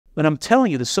And I'm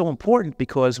telling you, this is so important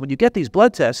because when you get these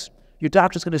blood tests, your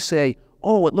doctor's going to say,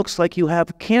 oh, it looks like you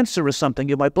have cancer or something.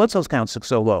 Your white blood cells count are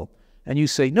so low. And you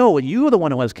say, no, you're the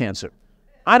one who has cancer.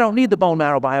 I don't need the bone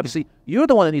marrow biopsy. You're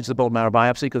the one that needs the bone marrow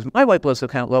biopsy because my white blood cell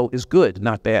count low is good,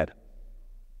 not bad.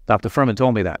 Dr. Fuhrman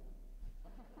told me that.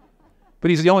 But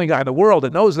he's the only guy in the world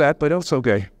that knows that, but it's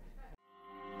okay.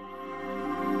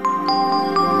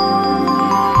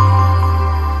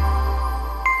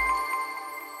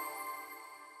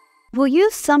 Will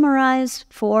you summarize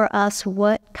for us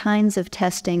what kinds of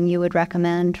testing you would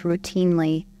recommend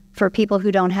routinely for people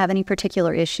who don't have any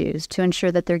particular issues to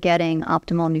ensure that they're getting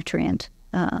optimal nutrient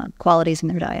qualities in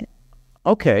their diet?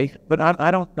 Okay, but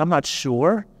I'm not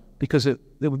sure because it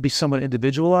would be somewhat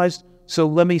individualized. So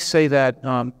let me say that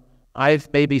I've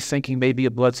maybe thinking maybe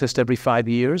a blood test every 5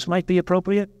 years might be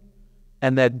appropriate,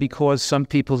 and that because some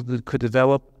people could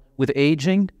develop with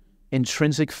aging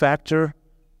intrinsic factor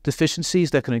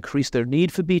deficiencies that can increase their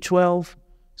need for B12.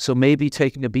 So maybe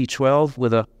taking a B12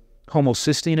 with a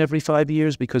homocysteine every 5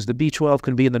 years because the B12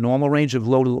 can be in the normal range of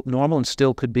low to normal and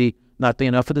still could be not be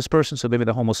enough for this person. So maybe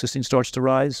the homocysteine starts to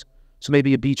rise. So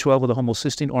maybe a B12 with a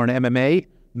homocysteine or an MMA.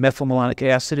 Methylmalonic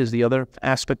acid is the other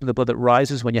aspect of the blood that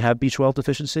rises when you have B12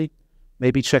 deficiency.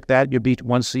 Maybe check that your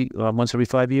once every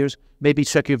 5 years. Maybe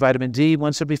check your vitamin D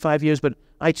once every 5 years. But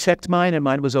I checked mine and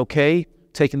mine was okay,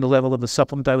 taking the level of the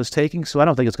supplement I was taking. So I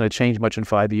don't think it's going to change much in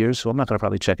 5 years. So I'm not going to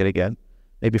probably check it again.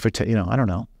 Maybe for, I don't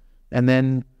know. And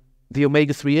then the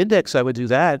omega-3 index, I would do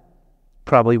that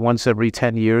probably once every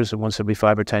 10 years or once every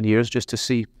 5 or 10 years just to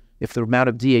see if the amount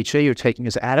of DHA you're taking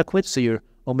is adequate. So your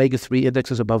omega-3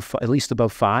 index is above, at least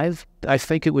above 5. I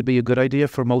think it would be a good idea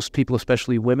for most people,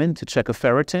 especially women, to check a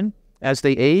ferritin as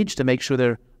they age to make sure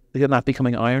they're not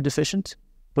becoming iron deficient.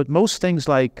 But most things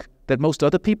like that most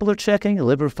other people are checking,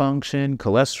 liver function,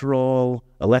 cholesterol,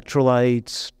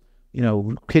 electrolytes,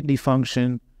 kidney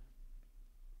function,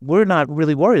 we're not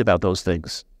really worried about those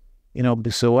things.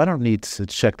 So I don't need to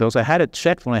check those. I had it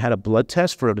checked when I had a blood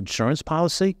test for an insurance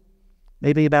policy,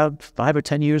 maybe about 5 or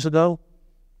 10 years ago,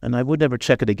 and I would never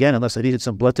check it again unless I needed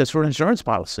some blood tests for an insurance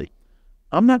policy.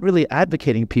 I'm not really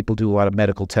advocating people do a lot of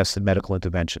medical tests and medical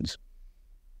interventions.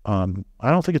 I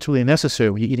don't think it's really necessary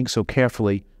when you're eating so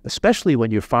carefully, especially when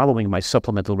you're following my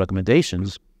supplemental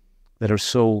recommendations that are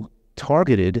so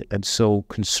targeted and so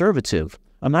conservative.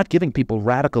 I'm not giving people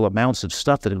radical amounts of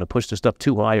stuff that are going to push the stuff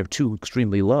too high or too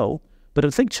extremely low. But I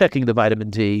think checking the vitamin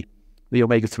D, the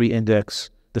omega-3 index,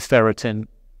 the ferritin,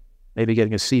 maybe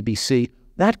getting a CBC,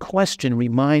 that question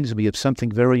reminds me of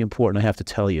something very important I have to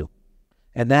tell you.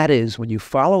 And that is when you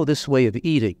follow this way of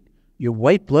eating, your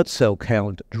white blood cell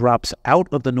count drops out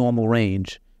of the normal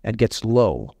range and gets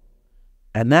low.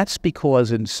 And that's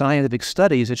because in scientific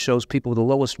studies, it shows people with the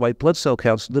lowest white blood cell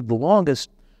counts live the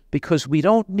longest because we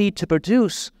don't need to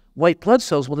produce white blood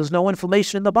cells when there's no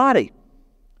inflammation in the body.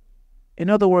 In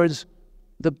other words,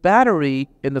 the battery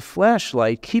in the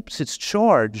flashlight keeps its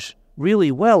charge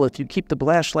really well if you keep the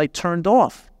flashlight turned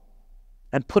off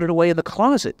and put it away in the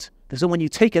closet. Because then when you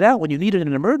take it out, when you need it in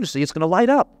an emergency, it's going to light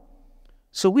up.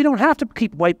 So we don't have to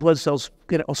keep white blood cells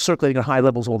circulating at high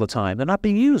levels all the time. They're not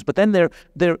being used, but then they're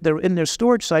in their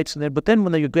storage sites, but then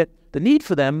when you get the need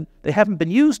for them, they haven't been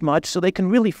used much, so they can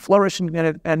really flourish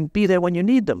and be there when you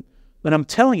need them. But I'm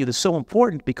telling you, this is so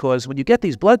important because when you get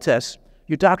these blood tests,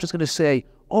 your doctor's going to say,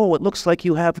 oh, it looks like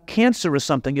you have cancer or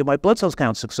something. Your white blood cells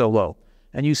count are so low.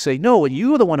 And you say, no,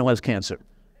 you're the one who has cancer.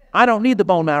 I don't need the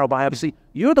bone marrow biopsy.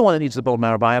 You're the one that needs the bone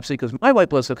marrow biopsy because my white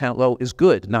blood cell count low is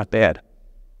good, not bad.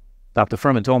 Dr.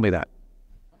 Fuhrman told me that.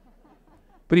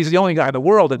 But he's the only guy in the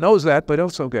world that knows that, but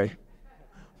it's okay.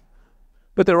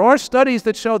 But there are studies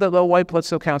that show that low white blood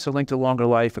cell counts are linked to longer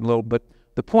life and low, but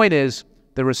the point is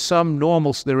there are some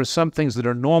things that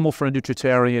are normal for a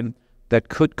Nutritarian that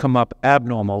could come up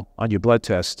abnormal on your blood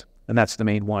test, and that's the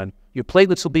main one. Your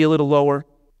platelets will be a little lower,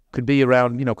 could be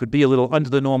around, could be a little under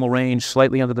the normal range,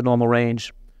 slightly under the normal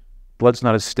range. Blood's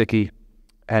not as sticky.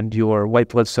 And your white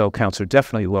blood cell counts are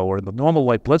definitely lower. The normal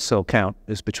white blood cell count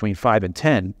is between 5 and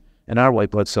 10, and our white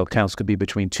blood cell counts could be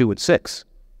between 2 and 6.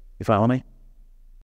 You follow me?